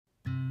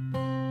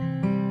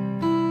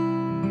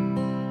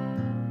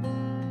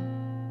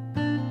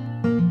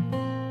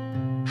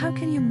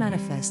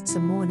manifests a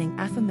morning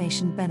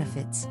affirmation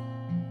benefits.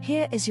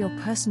 Here is your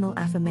personal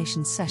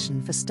affirmation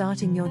session for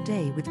starting your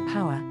day with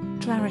power,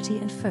 clarity,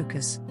 and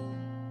focus.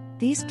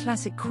 These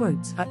classic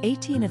quotes are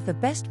 18 of the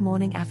best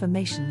morning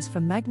affirmations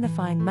for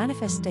magnifying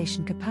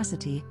manifestation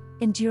capacity,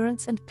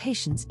 endurance, and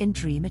patience in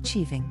dream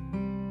achieving.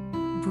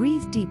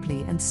 Breathe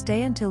deeply and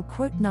stay until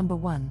quote number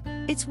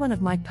 1. It's one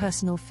of my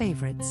personal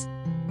favorites.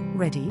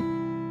 Ready?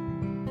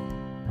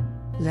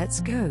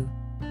 Let's go.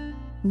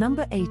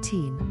 Number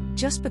 18.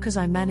 Just because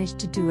I managed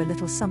to do a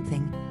little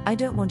something, I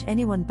don't want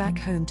anyone back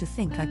home to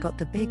think I got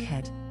the big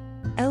head.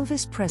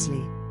 Elvis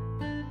Presley.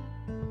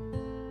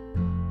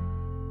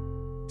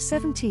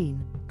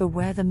 17.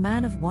 Beware the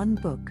man of one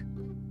book.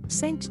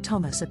 Saint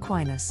Thomas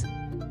Aquinas.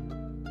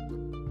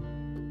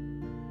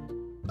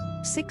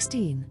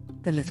 16.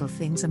 The little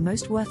things are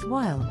most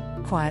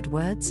worthwhile. Quiet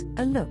words,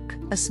 a look,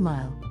 a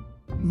smile.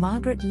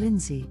 Margaret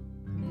Lindsay.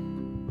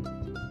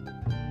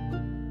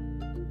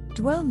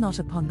 Dwell not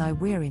upon thy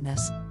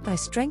weariness, thy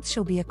strength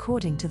shall be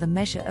according to the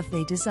measure of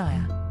thy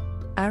desire.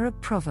 Arab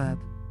proverb.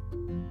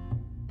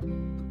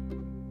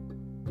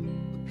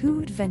 Who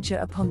would venture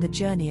upon the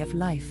journey of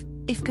life,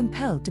 if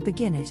compelled to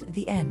begin it at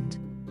the end?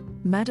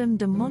 Madame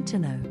de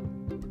Maintenon.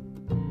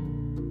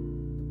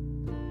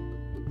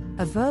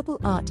 A verbal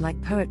art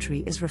like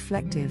poetry is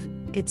reflective,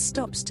 it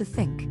stops to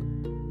think.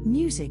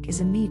 Music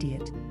is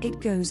immediate, it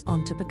goes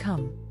on to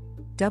become.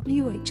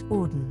 W.H.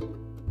 Auden.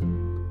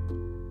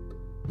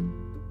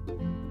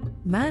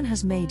 Man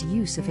has made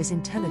use of his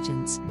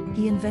intelligence,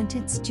 he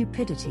invented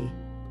stupidity.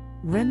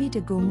 Remy de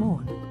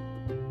Gourmont.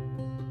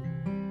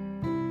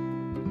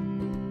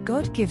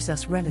 God gives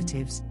us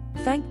relatives,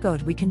 thank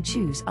God we can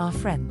choose our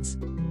friends.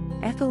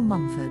 Ethel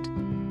Mumford.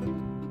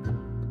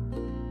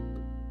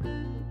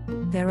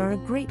 There are a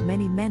great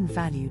many men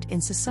valued in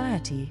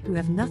society who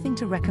have nothing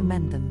to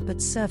recommend them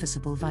but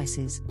serviceable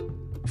vices.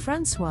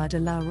 François de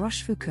la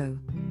Rochefoucauld.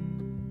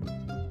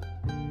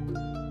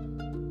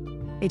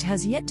 It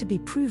has yet to be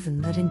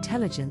proven that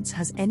intelligence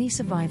has any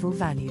survival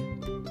value.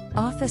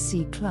 Arthur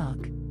C.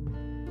 Clarke.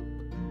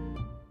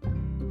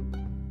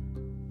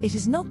 It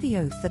is not the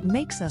oath that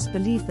makes us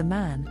believe the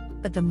man,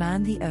 but the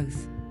man the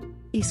oath.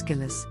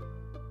 Aeschylus.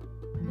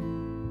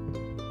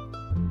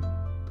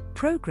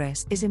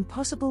 Progress is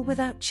impossible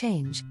without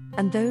change,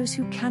 and those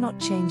who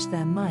cannot change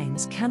their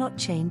minds cannot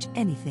change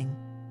anything.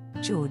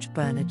 George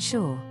Bernard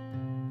Shaw.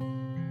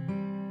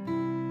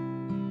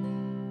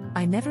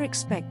 I never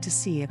expect to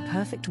see a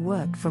perfect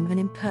work from an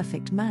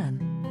imperfect man.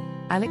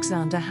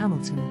 Alexander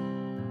Hamilton.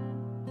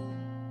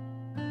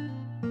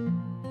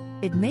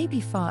 It may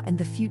be far in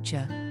the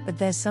future, but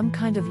there's some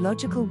kind of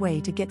logical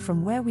way to get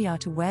from where we are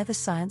to where the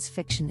science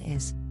fiction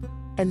is.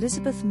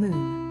 Elizabeth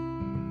Moon.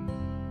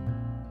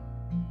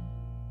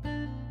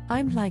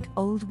 I'm like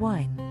old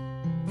wine.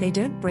 They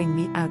don't bring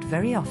me out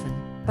very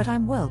often, but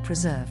I'm well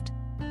preserved.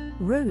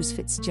 Rose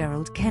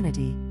Fitzgerald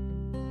Kennedy.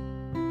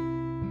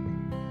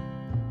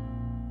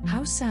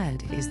 How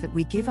sad it is that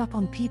we give up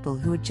on people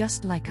who are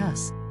just like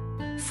us.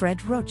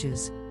 Fred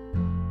Rogers.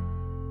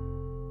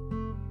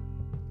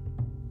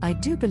 I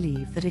do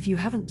believe that if you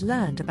haven't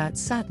learned about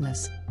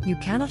sadness, you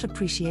cannot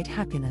appreciate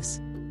happiness.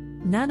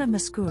 Nana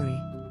Mouskouri.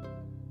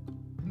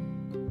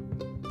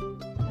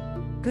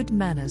 Good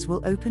manners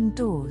will open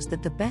doors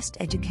that the best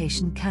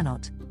education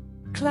cannot.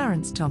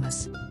 Clarence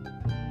Thomas.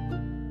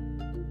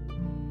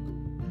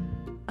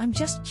 I'm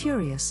just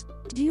curious,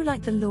 do you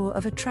like the law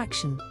of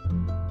attraction?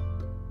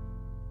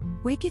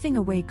 We're giving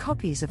away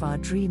copies of our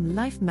Dream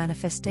Life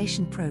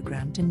Manifestation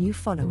program to new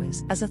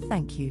followers as a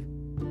thank you.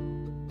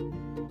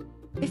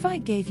 If I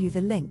gave you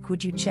the link,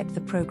 would you check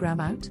the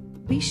program out?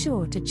 Be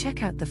sure to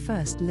check out the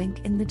first link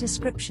in the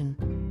description.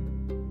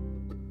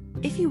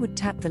 If you would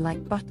tap the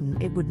like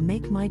button, it would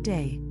make my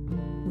day.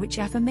 Which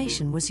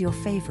affirmation was your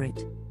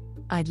favorite?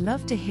 I'd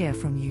love to hear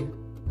from you.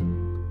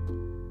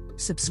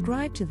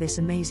 Subscribe to this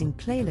amazing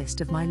playlist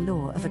of my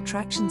Law of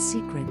Attraction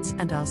secrets,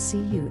 and I'll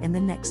see you in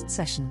the next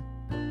session.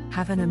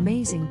 Have an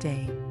amazing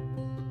day.